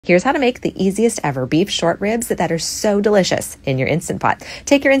Here's how to make the easiest ever beef short ribs that are so delicious in your Instant Pot.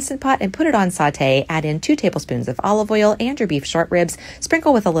 Take your Instant Pot and put it on saute. Add in 2 tablespoons of olive oil and your beef short ribs.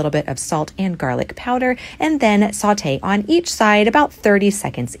 Sprinkle with a little bit of salt and garlic powder, and then saute on each side about 30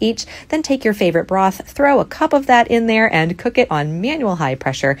 seconds each. Then take your favorite broth, throw a cup of that in there, and cook it on manual high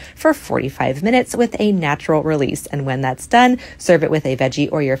pressure for 45 minutes with a natural release. And when that's done, serve it with a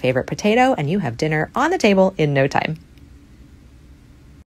veggie or your favorite potato, and you have dinner on the table in no time.